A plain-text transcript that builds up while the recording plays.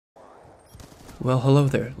Well, hello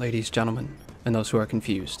there, ladies, gentlemen, and those who are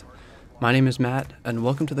confused. My name is Matt, and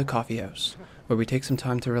welcome to the Coffee House, where we take some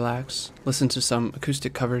time to relax, listen to some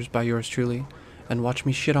acoustic covers by yours truly, and watch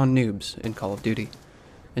me shit on noobs in Call of Duty.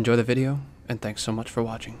 Enjoy the video, and thanks so much for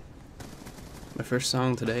watching. My first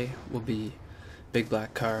song today will be Big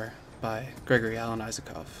Black Car by Gregory Alan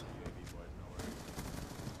Isakov.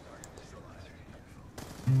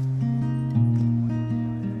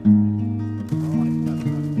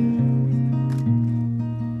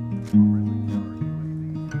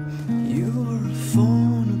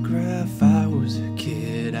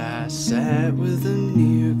 Sat with an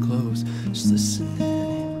ear closed, just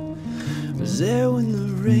listening. Was there when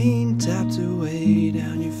the rain tapped away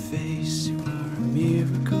down your face? You were a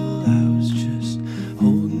miracle, I was just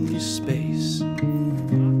holding your space.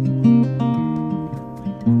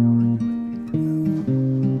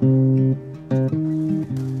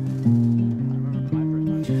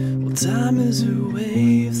 Well, time is a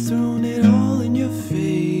wave, thrown it all in your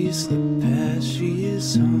face. The past, she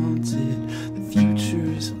is haunted, the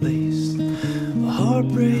future is laced.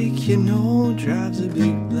 Heartbreak, you know, drives a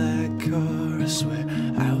big black car. I swear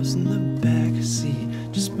I was in the back seat,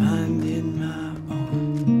 just minding my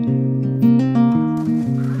own.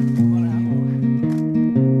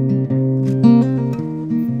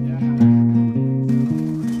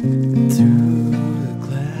 Through the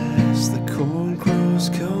glass, the corn crows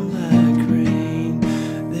come like rain.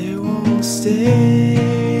 They won't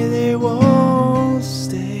stay, they won't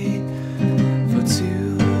stay for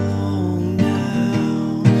too long.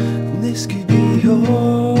 This could be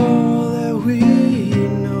all that we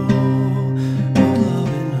know of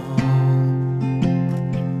love and all.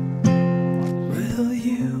 Well,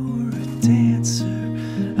 you were a dancer,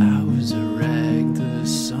 I was a rag. The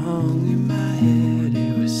song in my head,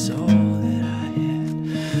 it was all that I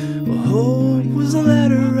had. Well, hope was a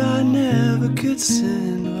letter I never could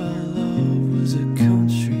send, while love was a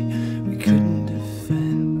country we couldn't defend.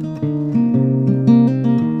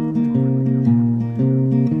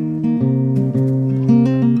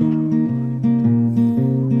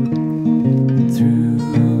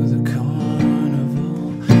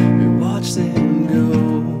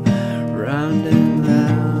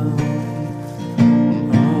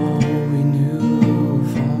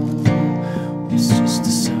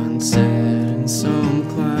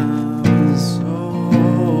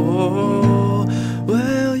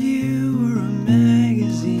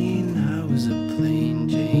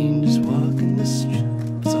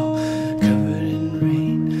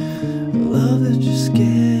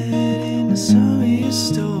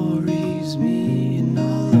 Stories, me and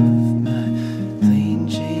all of my plain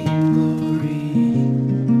Jane glory.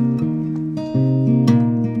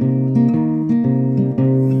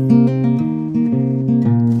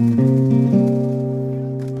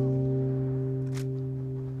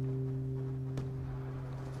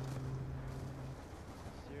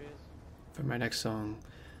 For my next song,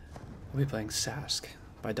 I'll be playing Sask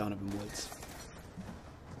by Donovan Woods.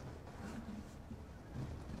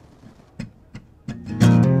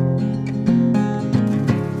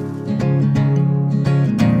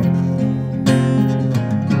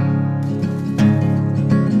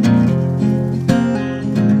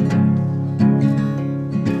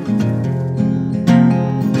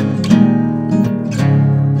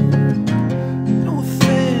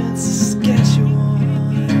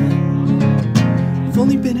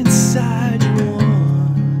 Only been inside you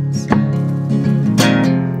once.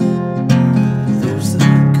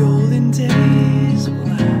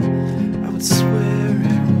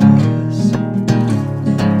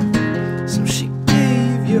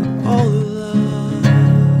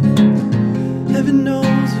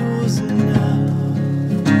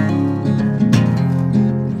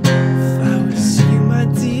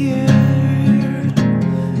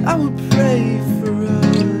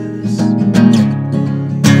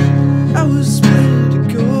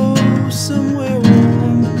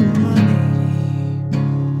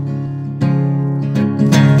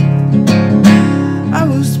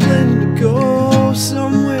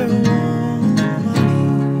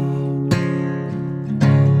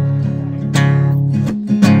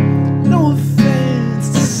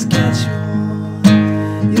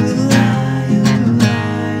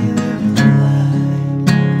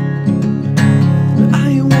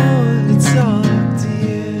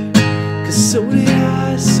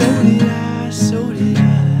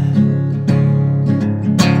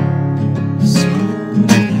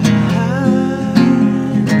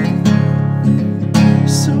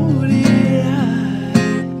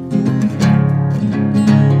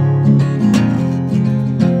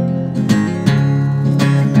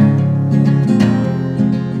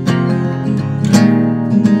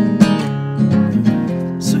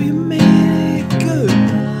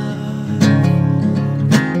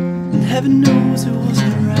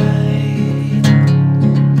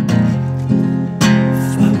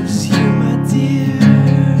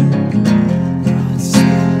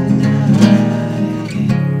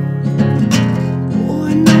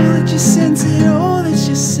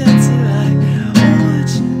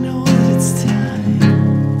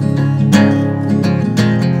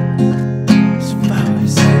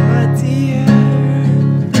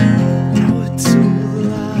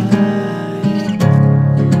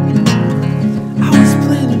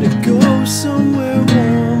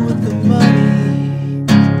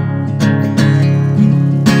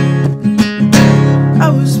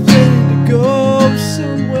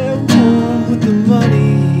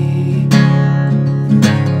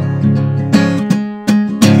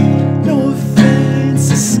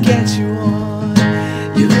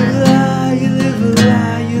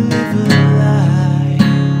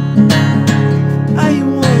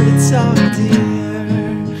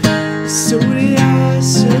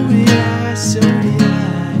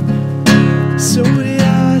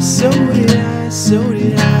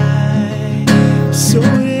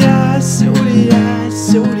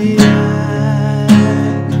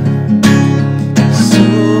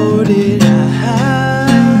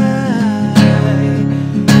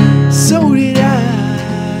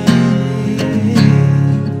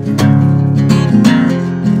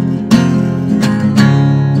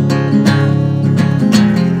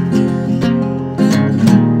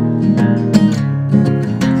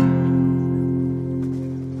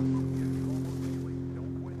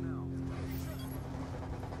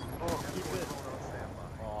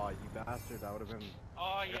 That would have been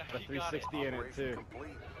Oh yeah, the you got it. 360 in it too.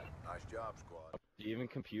 Complete. Nice job, squad. Do you even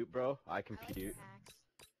compute, bro? I compute.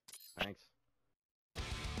 Thanks.